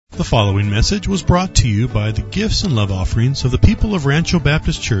The following message was brought to you by the gifts and love offerings of the people of Rancho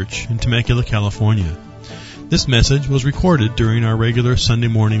Baptist Church in Temecula, California. This message was recorded during our regular Sunday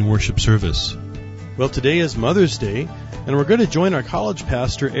morning worship service. Well, today is Mother's Day, and we're going to join our college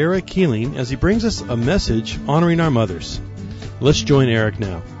pastor, Eric Keeling, as he brings us a message honoring our mothers. Let's join Eric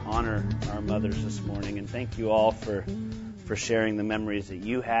now. Honor our mothers this morning, and thank you all for sharing the memories that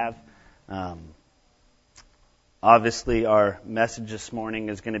you have. Obviously, our message this morning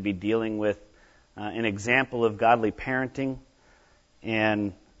is going to be dealing with an example of godly parenting,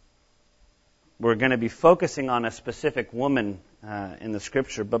 and we're going to be focusing on a specific woman in the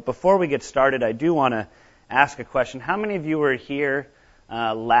Scripture. But before we get started, I do want to ask a question. How many of you were here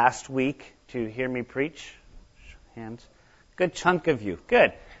last week to hear me preach? Hands. Good chunk of you.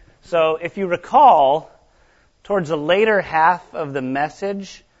 Good. So if you recall, towards the later half of the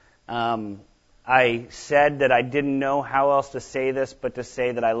message, I said that I didn't know how else to say this but to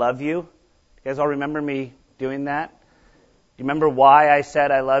say that I love you. You guys all remember me doing that? Do you remember why I said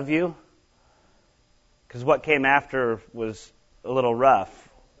I love you? Because what came after was a little rough.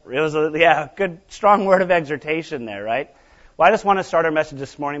 It was a good, strong word of exhortation there, right? Well, I just want to start our message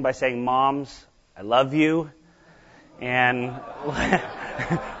this morning by saying, Moms, I love you. And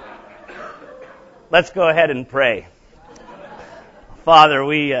let's go ahead and pray. Father,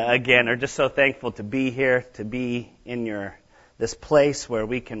 we again are just so thankful to be here, to be in this place where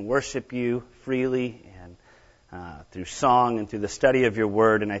we can worship you freely and through song and through the study of your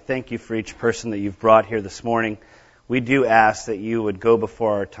word. And I thank you for each person that you've brought here this morning. We do ask that you would go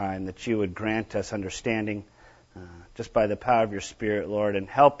before our time, that you would grant us understanding just by the power of your Spirit, Lord, and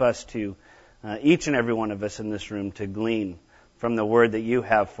help us to, each and every one of us in this room, to glean from the word that you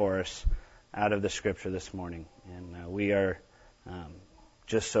have for us out of the Scripture this morning. And we are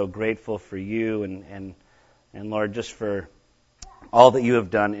just so grateful for you and Lord, just for all that you have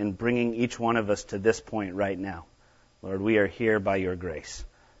done in bringing each one of us to this point right now. Lord, we are here by your grace,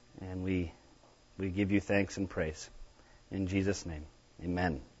 and we give you thanks and praise. In Jesus' name,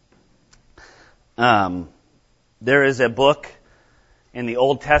 amen. There is a book in the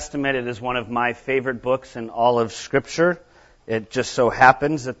Old Testament. It is one of my favorite books in all of Scripture. It just so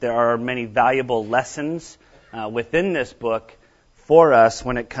happens that there are many valuable lessons within this book for us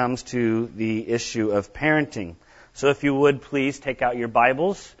when it comes to the issue of parenting. So if you would please take out your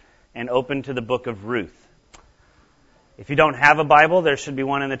Bibles and open to the book of Ruth. If you don't have a Bible, there should be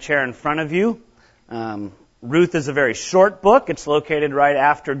one in the chair in front of you. Ruth is a very short book. It's located right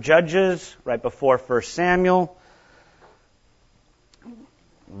after Judges, right before 1 Samuel.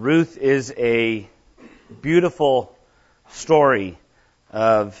 Ruth is a beautiful story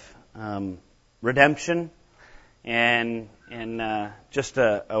of redemption and just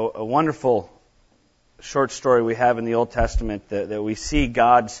a wonderful short story we have in the Old Testament that we see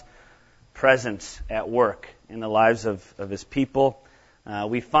God's presence at work in the lives of His people.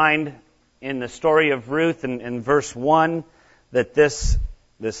 We find in the story of Ruth in verse 1 that this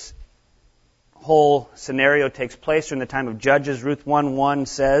whole scenario takes place during the time of Judges. Ruth 1:1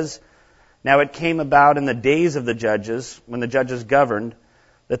 says, "Now it came about in the days of the judges, when the judges governed,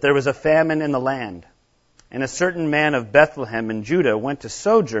 that there was a famine in the land. And a certain man of Bethlehem in Judah went to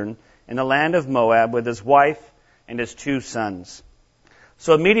sojourn in the land of Moab with his wife and his 2 sons."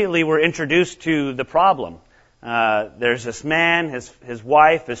 So immediately we're introduced to the problem. There's this man, his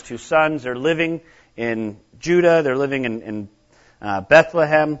wife, his 2 sons. They're living in Judah. They're living in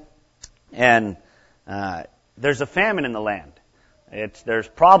Bethlehem. And there's a famine in the land. There's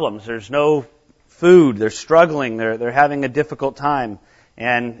problems. There's no food. They're struggling. They're having a difficult time.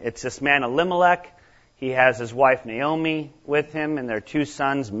 And it's this man Elimelech. He has his wife Naomi with him and their 2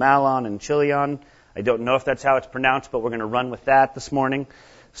 sons, Mahlon and Chilion. I don't know if that's how it's pronounced, but we're going to run with that this morning.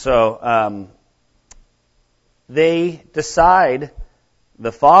 So the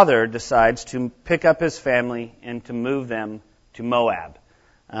father decides to pick up his family and to move them to Moab.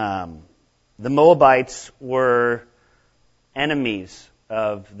 The Moabites were enemies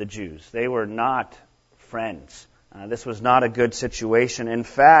of the Jews. They were not friends. This was not a good situation. In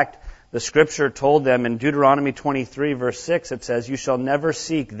fact, the Scripture told them in Deuteronomy 23, verse 6, it says, "You shall never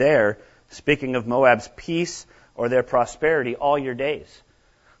seek there," speaking of Moab's peace or their prosperity, "all your days."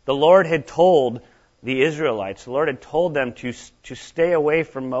 The Lord had told the Israelites, the Lord had told them to stay away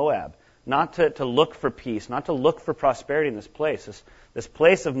from Moab, not to look for peace, not to look for prosperity in this place. This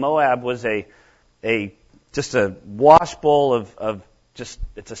place of Moab was just a wash bowl of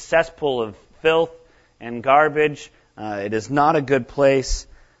it's a cesspool of filth and garbage. It is not a good place.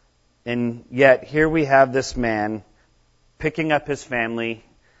 And yet here we have this man picking up his family,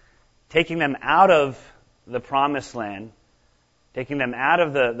 taking them out of the promised land taking them out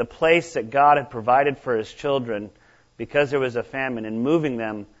of the place that God had provided for His children because there was a famine, and moving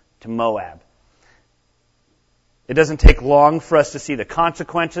them to Moab. It doesn't take long for us to see the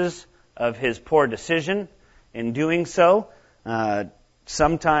consequences of his poor decision in doing so.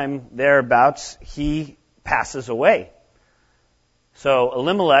 Sometime thereabouts, he passes away. So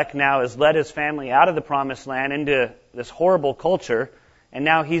Elimelech now has led his family out of the promised land into this horrible culture, and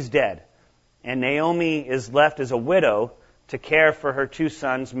now he's dead. And Naomi is left as a widow to care for her two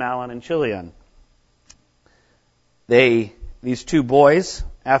sons, Mahlon and Chilion. These two boys,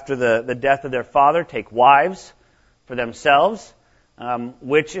 after the death of their father, take wives for themselves,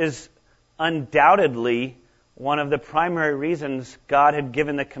 which is undoubtedly one of the primary reasons God had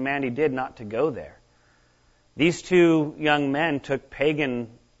given the command He did not to go there. These two young men took pagan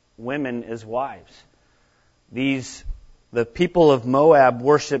women as wives. The people of Moab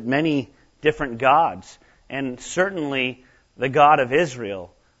worship many different gods, and certainly the God of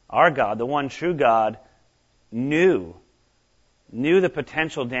Israel, our God, the one true God, knew the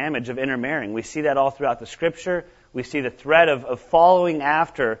potential damage of intermarrying. We see that all throughout the Scripture. We see the threat of following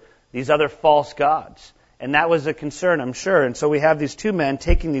after these other false gods. And that was a concern, I'm sure. And so we have these two men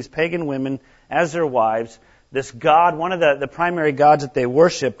taking these pagan women as their wives. This god, one of the primary gods that they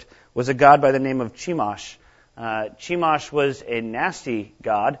worshipped, was a god by the name of Chemosh. Chemosh was a nasty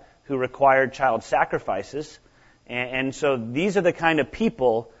god who required child sacrifices. And so these are the kind of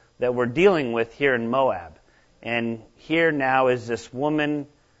people that we're dealing with here in Moab. And here now is this woman,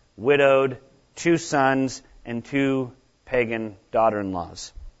 widowed, two sons, and two pagan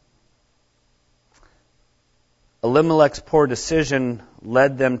daughter-in-laws. Elimelech's poor decision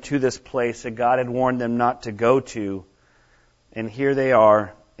led them to this place that God had warned them not to go to. And here they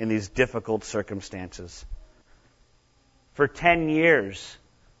are in these difficult circumstances. For 10 years,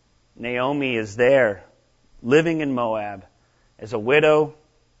 Naomi is there, living in Moab, as a widow,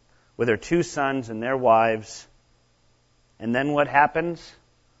 with her two sons and their wives. And then what happens?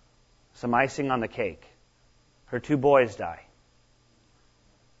 Some icing on the cake. Her two boys die.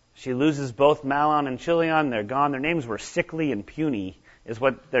 She loses both Mahlon and Chilion. They're gone. Their names were Sickly and Puny, is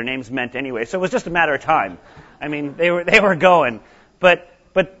what their names meant anyway. So it was just a matter of time. I mean, they were going. But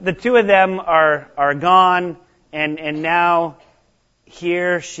the two of them are gone, and now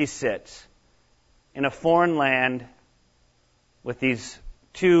here she sits in a foreign land with these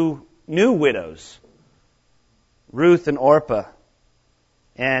two new widows, Ruth and Orpah.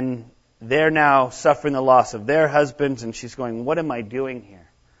 And they're now suffering the loss of their husbands, and she's going, what am I doing here?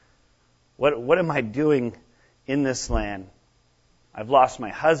 What am I doing in this land? I've lost my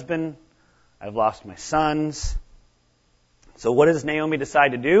husband. I've lost my sons. So what does Naomi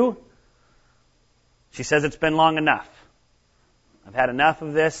decide to do? She says, it's been long enough. I've had enough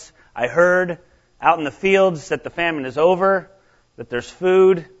of this. I heard out in the fields that the famine is over, that there's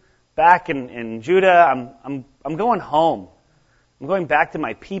food back in Judah. I'm going home. I'm going back to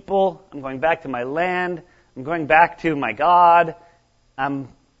my people. I'm going back to my land. I'm going back to my God.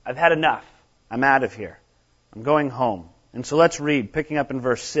 I've had enough. I'm out of here. I'm going home. And so let's read, picking up in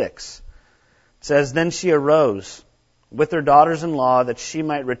verse 6. It says, Then she arose with her daughters-in-law that she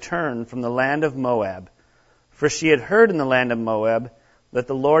might return from the land of Moab. For she had heard in the land of Moab that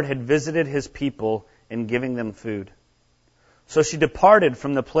the Lord had visited His people in giving them food. So she departed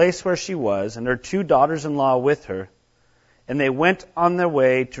from the place where she was, and her two daughters-in-law with her, and they went on their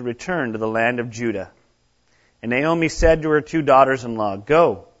way to return to the land of Judah. And Naomi said to her two daughters-in-law,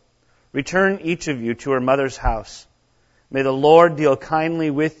 Go, return each of you to her mother's house. May the Lord deal kindly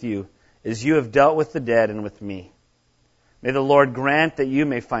with you as you have dealt with the dead and with me. May the Lord grant that you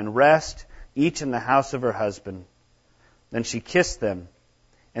may find rest, each in the house of her husband. Then she kissed them,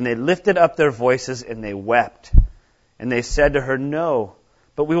 and they lifted up their voices and they wept. And they said to her, No,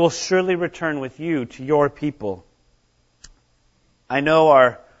 but we will surely return with you to your people. I know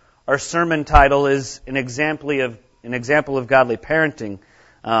our sermon title is an example of godly parenting,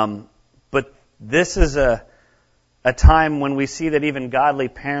 but this is a time when we see that even godly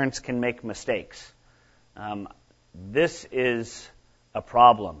parents can make mistakes. This is a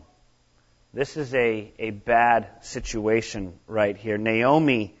problem. This is a bad situation right here.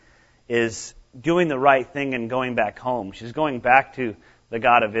 Naomi is doing the right thing and going back home. She's going back to the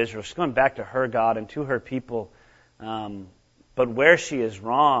God of Israel. She's going back to her God and to her people. But where she is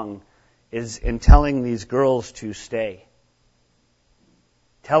wrong is in telling these girls to stay.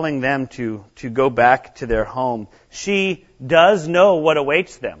 Telling them to go back to their home. She does know what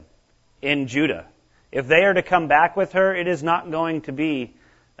awaits them in Judah. If they are to come back with her, it is not going to be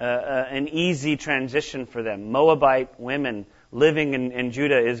an easy transition for them. Moabite women living in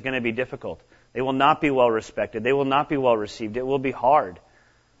Judah is going to be difficult. They will not be well respected. They will not be well received. It will be hard.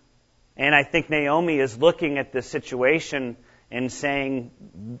 And I think Naomi is looking at this situation and saying,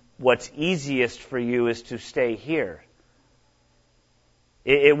 what's easiest for you is to stay here.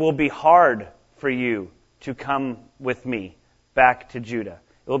 It will be hard for you to come with me back to Judah.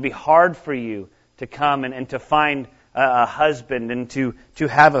 It will be hard for you to come and to find a husband and to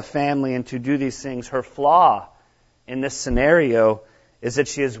have a family and to do these things. Her flaw in this scenario is that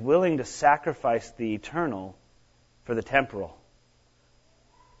she is willing to sacrifice the eternal for the temporal.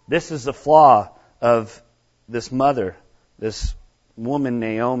 This is the flaw of this mother, this woman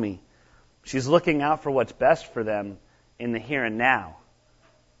Naomi. She's looking out for what's best for them in the here and now.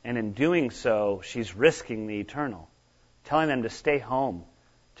 And in doing so, she's risking the eternal, telling them to stay home,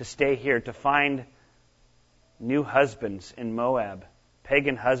 to stay here, to find new husbands in Moab,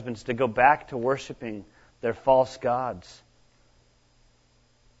 pagan husbands, to go back to worshiping their false gods.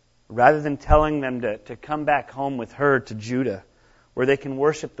 Rather than telling them to come back home with her to Judah, where they can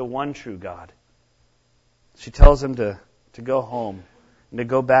worship the one true God. She tells them to go home and to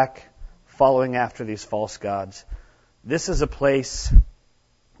go back following after these false gods. This is a place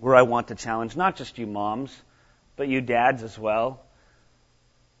where I want to challenge not just you moms, but you dads as well.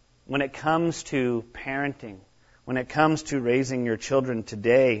 When it comes to parenting, when it comes to raising your children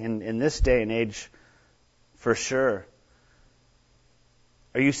today, in this day and age, for sure,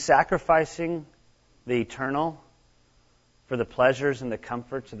 are you sacrificing the eternal for the pleasures and the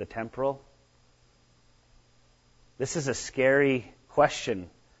comforts of the temporal? This is a scary question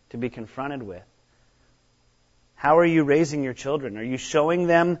to be confronted with. How are you raising your children? Are you showing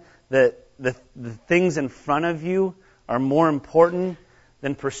them that the things in front of you are more important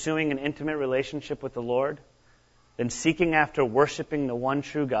than pursuing an intimate relationship with the Lord? Than seeking after worshiping the one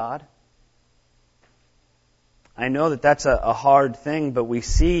true God? I know that that's a hard thing, but we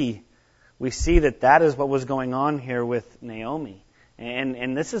see that is what was going on here with Naomi.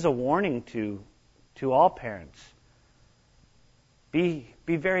 And this is a warning to all parents. Be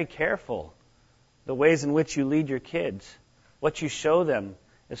very careful the ways in which you lead your kids, what you show them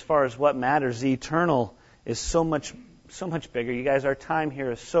as far as what matters. The eternal is so much bigger. You guys, our time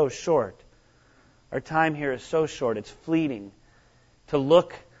here is so short. Our time here is so short. It's fleeting. To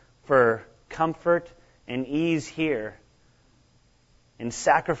look for comfort and ease here in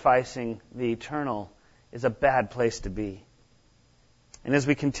sacrificing the eternal is a bad place to be. And as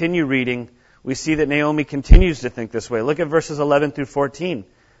we continue reading, we see that Naomi continues to think this way. Look at verses 11 through 14.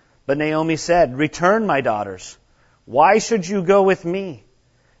 But Naomi said, "Return, my daughters. Why should you go with me?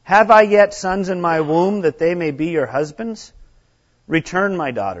 Have I yet sons in my womb that they may be your husbands? Return,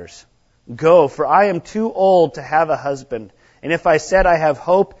 my daughters. Go, for I am too old to have a husband. And if I said I have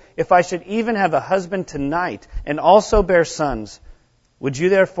hope, if I should even have a husband tonight and also bear sons, would you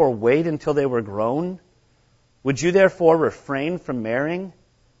therefore wait until they were grown? Would you therefore refrain from marrying?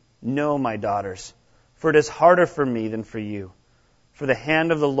 No, my daughters, for it is harder for me than for you. For the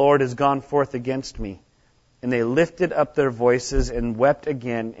hand of the Lord has gone forth against me." And they lifted up their voices and wept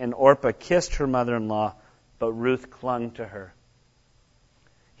again, and Orpah kissed her mother-in-law, but Ruth clung to her.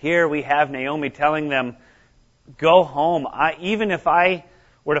 Here we have Naomi telling them, go home. Even if I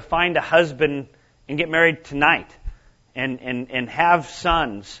were to find a husband and get married tonight and have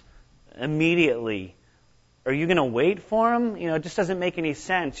sons immediately, are you going to wait for them? You know, it just doesn't make any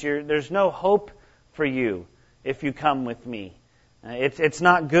sense. There's no hope for you if you come with me. It's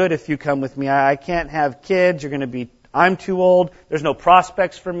not good if you come with me. I can't have kids. I'm too old. There's no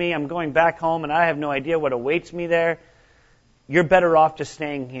prospects for me. I'm going back home and I have no idea what awaits me there. You're better off just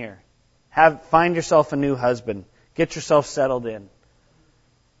staying here. Find yourself a new husband. Get yourself settled in.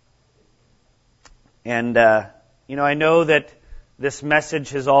 And, I know that this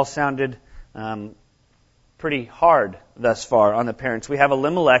message has all sounded pretty hard thus far on the parents. We have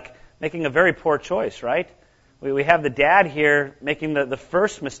Elimelech making a very poor choice, right? We have the dad here making the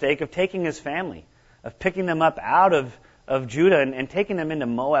first mistake of taking his family, of picking them up out of Judah and taking them into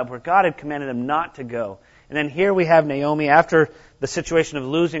Moab, where God had commanded them not to go. And then here we have Naomi, after the situation of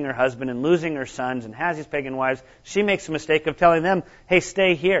losing her husband and losing her sons and has these pagan wives, she makes a mistake of telling them, hey,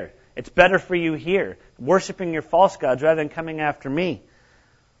 stay here. It's better for you here, worshiping your false gods rather than coming after me.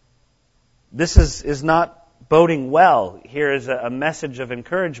 This is not boding well. Here is a message of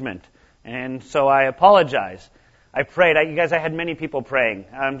encouragement. And so I apologize. I prayed. I had many people praying.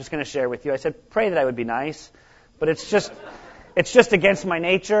 I'm just going to share with you. I said, pray that I would be nice. But it's just against my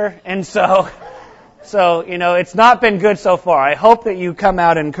nature. And so, it's not been good so far. I hope that you come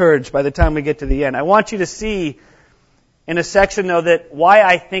out encouraged by the time we get to the end. I want you to see in a section, though, that why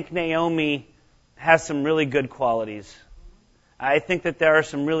I think Naomi has some really good qualities. I think that there are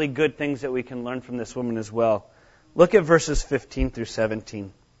some really good things that we can learn from this woman as well. Look at verses 15 through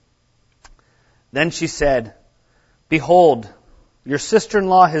 17. Then she said, "Behold, your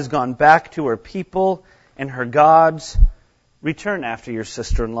sister-in-law has gone back to her people and her gods. Return after your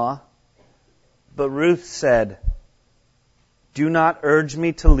sister-in-law." But Ruth said, "Do not urge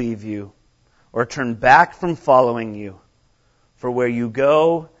me to leave you or turn back from following you. For where you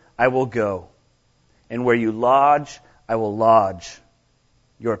go, I will go, and where you lodge, I will lodge.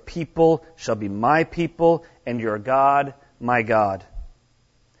 Your people shall be my people, and your God, my God.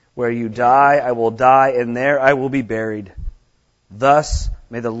 Where you die, I will die, and there I will be buried. Thus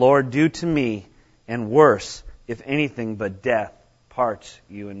may the Lord do to me, and worse, if anything but death parts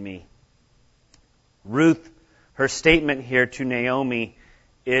you and me." Ruth, her statement here to Naomi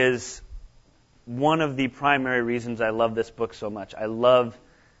is one of the primary reasons I love this book so much. I love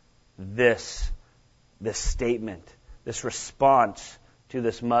this statement, this response to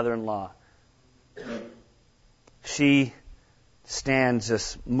this mother-in-law. She stands,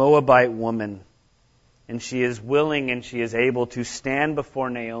 this Moabite woman, and she is willing and she is able to stand before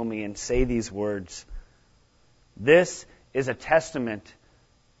Naomi and say these words. This is a testament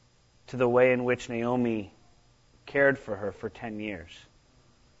to the way in which Naomi cared for her for 10 years,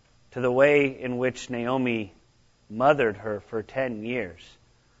 to the way in which Naomi mothered her for 10 years.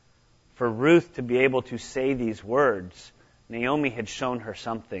 For Ruth to be able to say these words, Naomi had shown her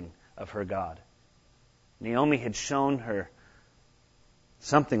something of her God. Naomi had shown her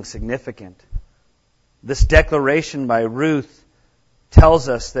something significant. This declaration by Ruth tells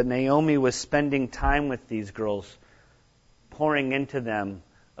us that Naomi was spending time with these girls, pouring into them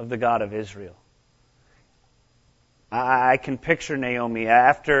of the God of Israel. I can picture Naomi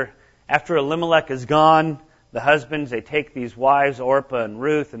after Elimelech is gone. The husbands, they take these wives, Orpah and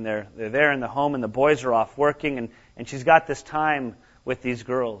Ruth, and they're there in the home, and the boys are off working, and she's got this time with these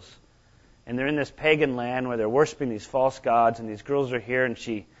girls. And they're in this pagan land where they're worshiping these false gods, and these girls are here, and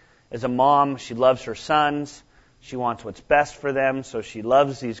she, as a mom, she loves her sons. She wants what's best for them, so she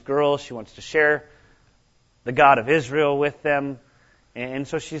loves these girls. She wants to share the God of Israel with them. And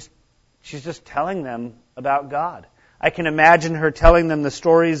so she's just telling them about God. I can imagine her telling them the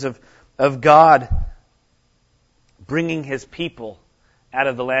stories of God bringing His people out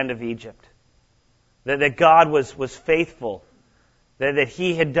of the land of Egypt. That God was faithful. That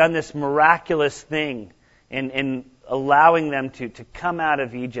He had done this miraculous thing in allowing them to come out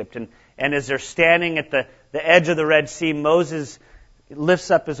of Egypt. And as they're standing at the edge of the Red Sea, Moses lifts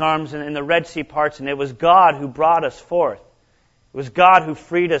up his arms and the Red Sea parts, and it was God who brought us forth. It was God who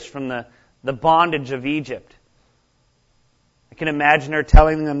freed us from the bondage of Egypt. I can imagine her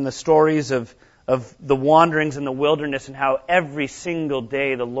telling them the stories of the wanderings in the wilderness and how every single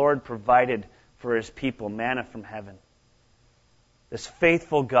day the Lord provided for His people manna from heaven. This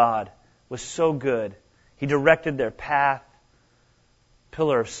faithful God was so good. He directed their path. A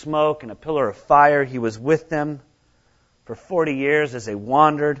pillar of smoke and a pillar of fire. He was with them for 40 years as they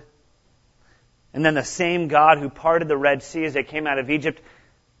wandered. And then the same God who parted the Red Sea as they came out of Egypt,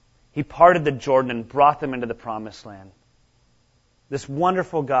 He parted the Jordan and brought them into the Promised Land. This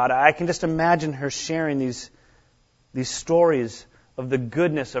wonderful God. I can just imagine her sharing these stories of the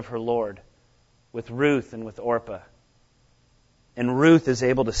goodness of her Lord with Ruth and with Orpah. And Ruth is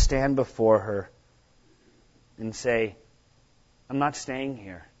able to stand before her and say, "I'm not staying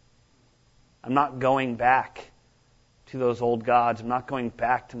here. I'm not going back to those old gods. I'm not going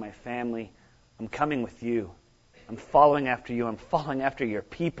back to my family. I'm coming with you. I'm following after you. I'm following after your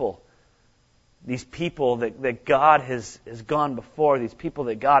people. These people that God has gone before, these people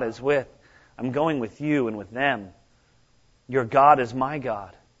that God is with. I'm going with you and with them. Your God is my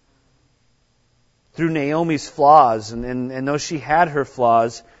God." Through Naomi's flaws, and though she had her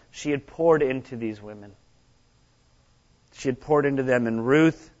flaws, she had poured into these women. She had poured into them. And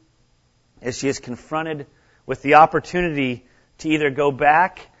Ruth, as she is confronted with the opportunity to either go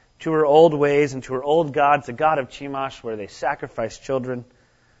back to her old ways and to her old gods, the God of Chemosh, where they sacrifice children,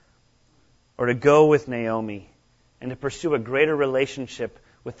 or to go with Naomi and to pursue a greater relationship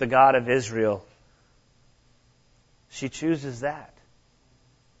with the God of Israel, she chooses that.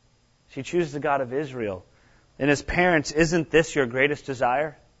 She chooses the God of Israel. And as parents, isn't this your greatest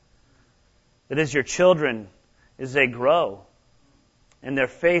desire? That as your children, as they grow, and they're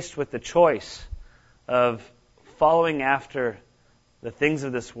faced with the choice of following after the things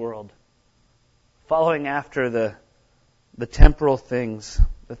of this world, following after the temporal things,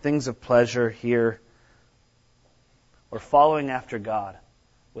 the things of pleasure here, or following after God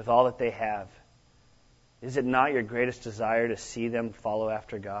with all that they have, is it not your greatest desire to see them follow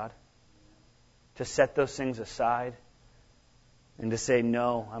after God? To set those things aside? and to say,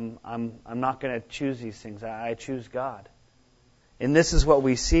 no, I'm not going to choose these things. I choose God. And this is what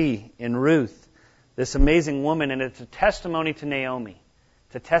we see in Ruth, this amazing woman, and it's a testimony to Naomi.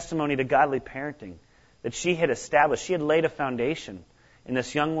 It's a testimony to godly parenting that she had established. She had laid a foundation in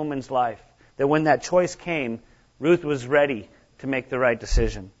this young woman's life that when that choice came, Ruth was ready to make the right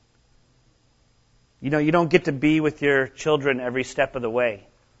decision. You know, you don't get to be with your children every step of the way.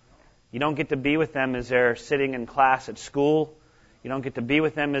 You don't get to be with them as they're sitting in class at school. You don't get to be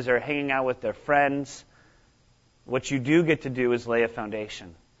with them as they're hanging out with their friends. What you do get to do is lay a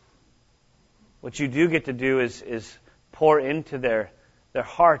foundation. What you do get to do is pour into their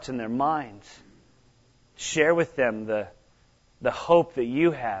hearts and their minds. Share with them the hope that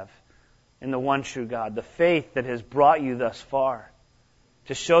you have in the one true God, the faith that has brought you thus far,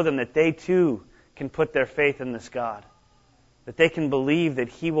 to show them that they too can put their faith in this God, that they can believe that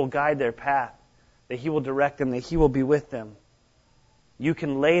He will guide their path, that He will direct them, that He will be with them. You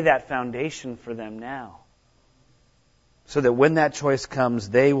can lay that foundation for them now, so that when that choice comes,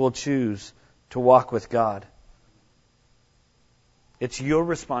 they will choose to walk with God. It's your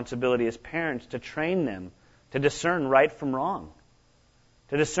responsibility as parents to train them to discern right from wrong,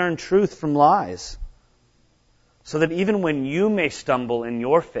 to discern truth from lies, so that even when you may stumble in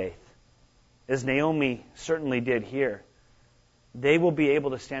your faith, as Naomi certainly did here, they will be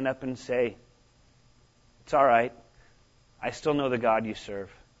able to stand up and say, it's all right, I still know the God you serve.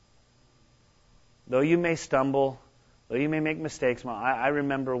 Though you may stumble, though you may make mistakes, Mom, I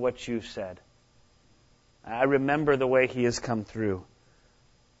remember what you've said. I remember the way He has come through.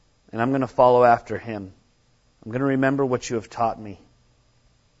 And I'm going to follow after Him. I'm going to remember what you have taught me.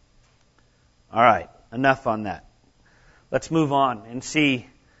 All right, enough on that. Let's move on and see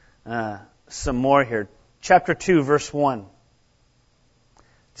some more here. Chapter 2, verse 1. It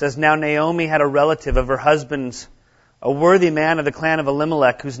says, Now Naomi had a relative of her husband's, a worthy man of the clan of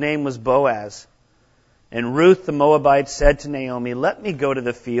Elimelech, whose name was Boaz. And Ruth the Moabite said to Naomi, Let me go to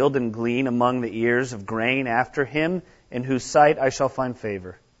the field and glean among the ears of grain after him, in whose sight I shall find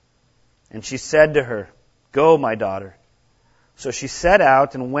favor. And she said to her, Go, my daughter. So she set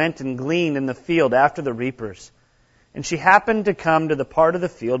out and went and gleaned in the field after the reapers. And she happened to come to the part of the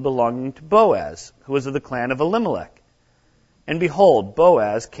field belonging to Boaz, who was of the clan of Elimelech. And behold,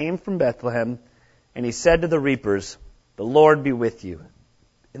 Boaz came from Bethlehem, and he said to the reapers, The Lord be with you.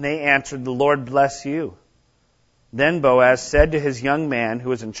 And they answered, The Lord bless you. Then Boaz said to his young man who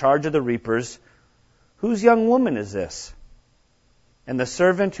was in charge of the reapers, Whose young woman is this? And the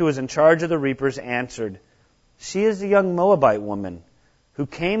servant who was in charge of the reapers answered, She is a young Moabite woman who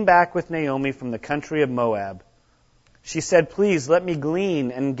came back with Naomi from the country of Moab. She said, Please let me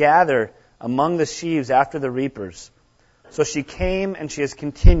glean and gather among the sheaves after the reapers. So she came, and she has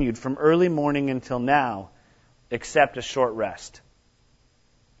continued from early morning until now, except a short rest.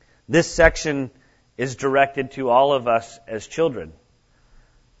 This section is directed to all of us as children.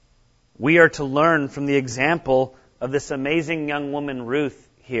 We are to learn from the example of this amazing young woman, Ruth,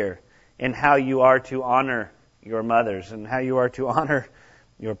 here, in how you are to honor your mothers and how you are to honor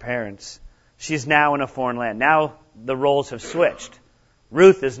your parents. She's now in a foreign land. Now the roles have switched.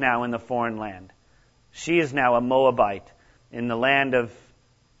 Ruth is now in the foreign land. She is now a Moabite in the land of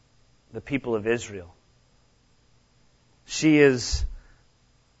the people of Israel. She is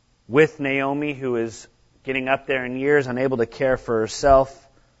with Naomi, who is getting up there in years, unable to care for herself.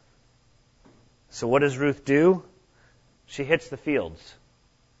 So what does Ruth do? She hits the fields.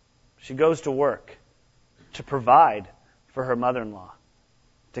 She goes to work to provide for her mother-in-law,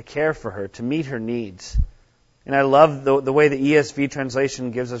 to care for her, to meet her needs. And I love the way the ESV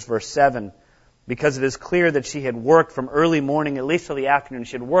translation gives us verse 7, because it is clear that she had worked from early morning, at least till the afternoon.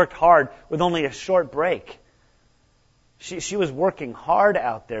 She had worked hard with only a short break. She was working hard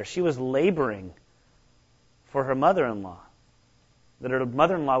out there. She was laboring for her mother-in-law, that her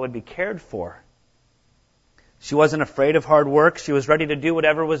mother-in-law would be cared for. She wasn't afraid of hard work. She was ready to do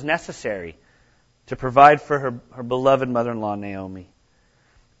whatever was necessary to provide for her beloved mother-in-law, Naomi.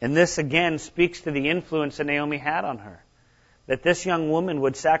 And this, again, speaks to the influence that Naomi had on her. That this young woman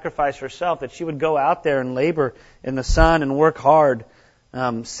would sacrifice herself, that she would go out there and labor in the sun and work hard,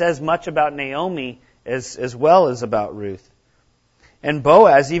 says much about Naomi as well as about Ruth. And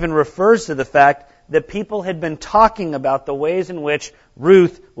Boaz even refers to the fact that people had been talking about the ways in which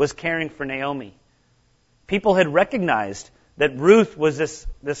Ruth was caring for Naomi. People had recognized that Ruth was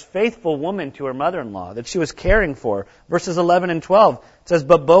this faithful woman to her mother-in-law, that she was caring for. Verses 11 and 12 says,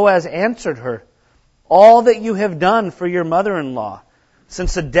 But Boaz answered her, All that you have done for your mother-in-law,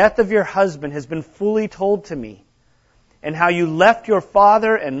 since the death of your husband, has been fully told to me. and how you left your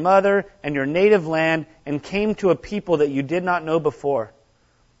father and mother and your native land and came to a people that you did not know before.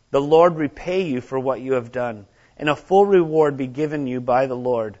 The Lord repay you for what you have done, and a full reward be given you by the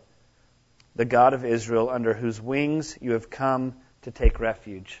Lord, the God of Israel, under whose wings you have come to take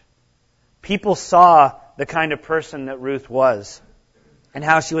refuge. People saw the kind of person that Ruth was and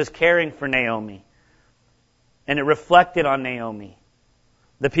how she was caring for Naomi. And it reflected on Naomi.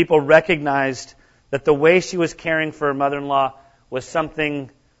 The people recognized that the way she was caring for her mother-in-law was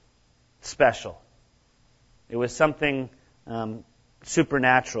something special. It was something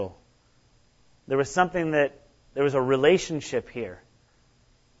supernatural. There was a relationship here.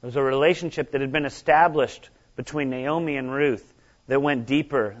 There was a relationship that had been established between Naomi and Ruth that went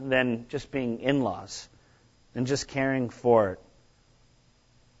deeper than just being in-laws and just caring for it.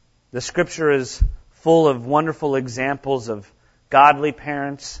 The Scripture is full of wonderful examples of godly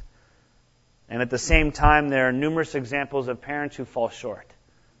parents, and at the same time there are numerous examples of parents who fall short.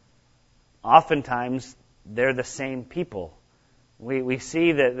 Oftentimes they're the same people. We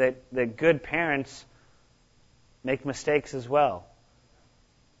see that good parents make mistakes as well.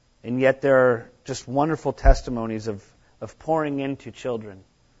 And yet there are just wonderful testimonies of pouring into children,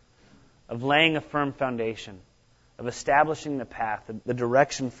 of laying a firm foundation, of establishing the path, the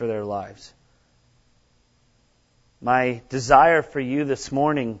direction for their lives. My desire for you this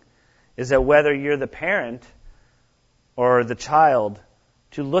morning is that whether you're the parent or the child,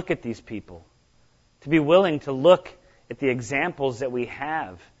 to look at these people, to be willing to look at the examples that we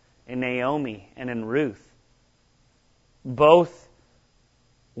have in Naomi and in Ruth. Both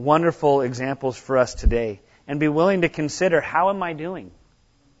wonderful examples for us today. And be willing to consider, how am I doing?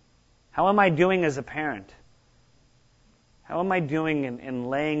 How am I doing as a parent? How am I doing in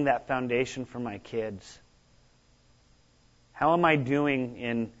laying that foundation for my kids? How am I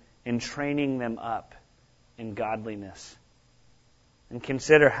doing in training them up in godliness? And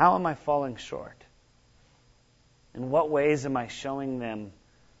consider, how am I falling short? In what ways am I showing them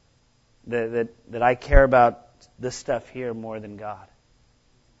that I care about this stuff here more than God?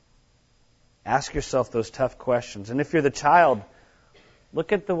 Ask yourself those tough questions. And if you're the child,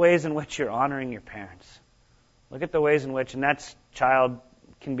 look at the ways in which you're honoring your parents. Look at the ways in which, and that child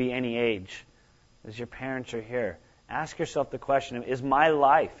can be any age, as your parents are here. Ask yourself the question, is my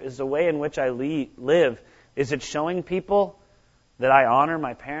life, is the way in which I live, is it showing people that I honor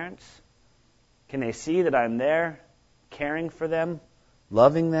my parents? Can they see that I'm there, caring for them,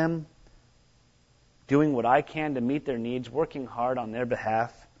 loving them, doing what I can to meet their needs, working hard on their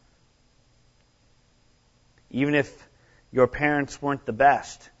behalf? Even if your parents weren't the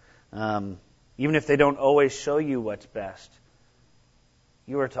best, even if they don't always show you what's best,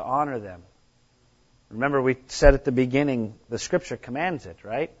 you are to honor them. Remember, we said at the beginning, the Scripture commands it,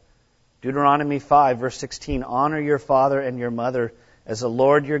 right? Deuteronomy 5, verse 16, honor your father and your mother as the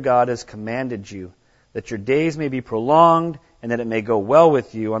Lord your God has commanded you, that your days may be prolonged and that it may go well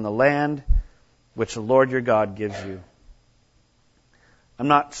with you on the land which the Lord your God gives you. I'm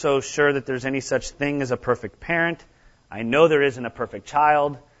not so sure that there's any such thing as a perfect parent. I know there isn't a perfect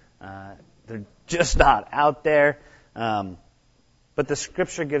child. They're just not out there. But the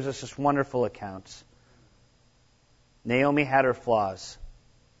Scripture gives us just wonderful accounts. Naomi had her flaws.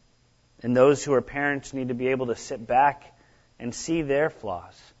 And those who are parents need to be able to sit back and see their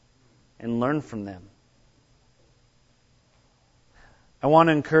flaws and learn from them. I want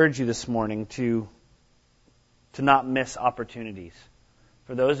to encourage you this morning to not miss opportunities.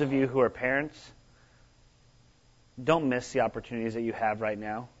 For those of you who are parents, don't miss the opportunities that you have right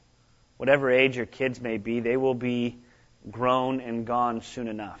now. Whatever age your kids may be, they will be grown and gone soon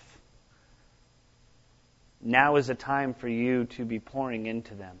enough. Now is a time for you to be pouring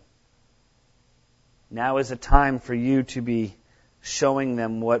into them. Now is a time for you to be showing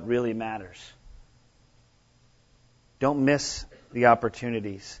them what really matters. Don't miss the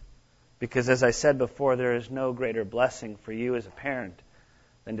opportunities. Because as I said before, there is no greater blessing for you as a parent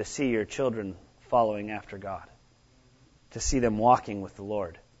than to see your children following after God. To see them walking with the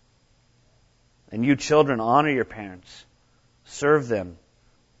Lord. And you children, honor your parents. Serve them.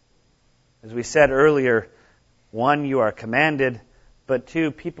 As we said earlier, 1, you are commanded, but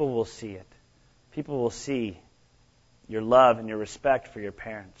 2, people will see it. People will see your love and your respect for your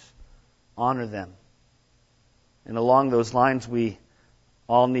parents. Honor them. And along those lines, we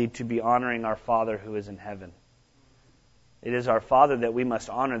all need to be honoring our Father who is in heaven. It is our Father that we must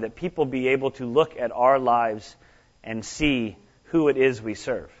honor, that people be able to look at our lives and see who it is we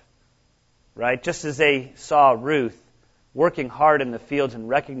serve. Right? Just as they saw Ruth working hard in the fields and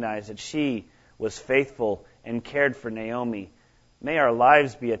recognized that she was faithful and cared for Naomi, may our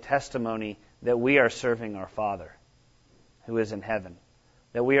lives be a testimony that we are serving our Father. who is in heaven,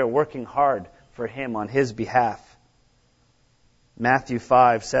 that we are working hard for Him on His behalf. Matthew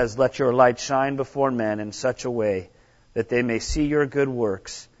 5 says, "Let your light shine before men in such a way that they may see your good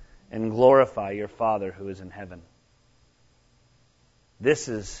works and glorify your Father who is in heaven." This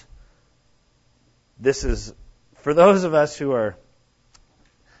is for those of us who are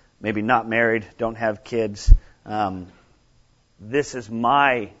maybe not married, don't have kids, this is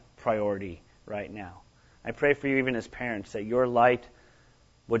my priority right now. I pray for you even as parents that your light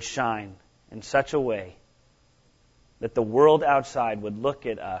would shine in such a way that the world outside would look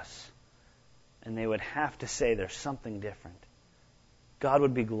at us and they would have to say there's something different. God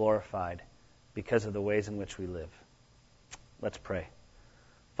would be glorified because of the ways in which we live. Let's pray.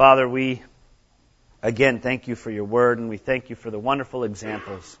 Father, we again thank you for your word, and we thank you for the wonderful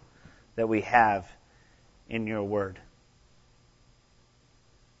examples that we have in your word.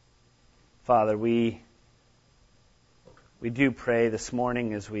 Father, we do pray this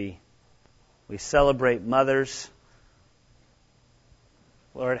morning as we celebrate mothers.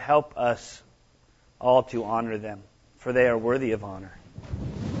 Lord, help us all to honor them, for they are worthy of honor.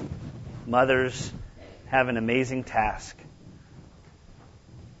 Mothers have an amazing task.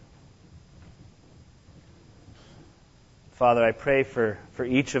 Father, I pray for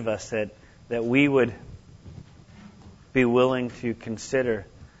each of us that we would be willing to consider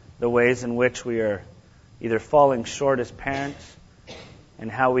the ways in which we are either falling short as parents and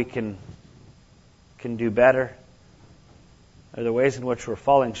how we can do better, or the ways in which we're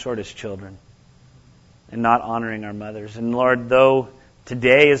falling short as children and not honoring our mothers. And Lord, though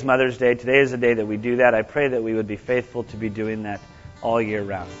today is Mother's Day, today is the day that we do that, I pray that we would be faithful to be doing that all year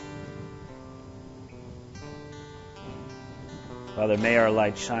round. Father, may our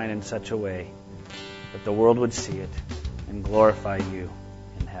light shine in such a way that the world would see it and glorify you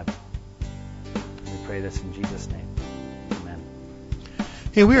in heaven. We pray this in Jesus' name. Amen.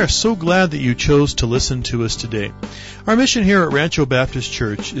 Hey, we are so glad that you chose to listen to us today. Our mission here at Rancho Baptist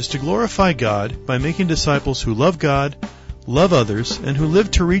Church is to glorify God by making disciples who love God, love others, and who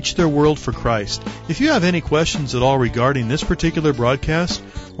live to reach their world for Christ. If you have any questions at all regarding this particular broadcast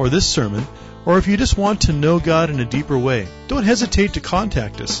or this sermon, or if you just want to know God in a deeper way, don't hesitate to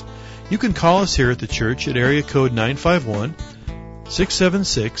contact us. You can call us here at the church at area code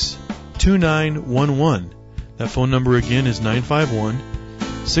 951-676-2911. That phone number again is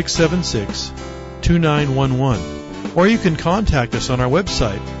 951-676-2911. Or you can contact us on our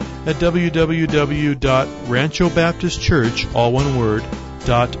website at www.ranchobaptistchurch, all one word,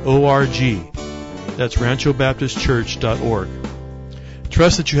 .org. That's ranchobaptistchurch.org.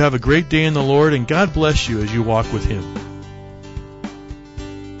 Trust that you have a great day in the Lord, and God bless you as you walk with Him.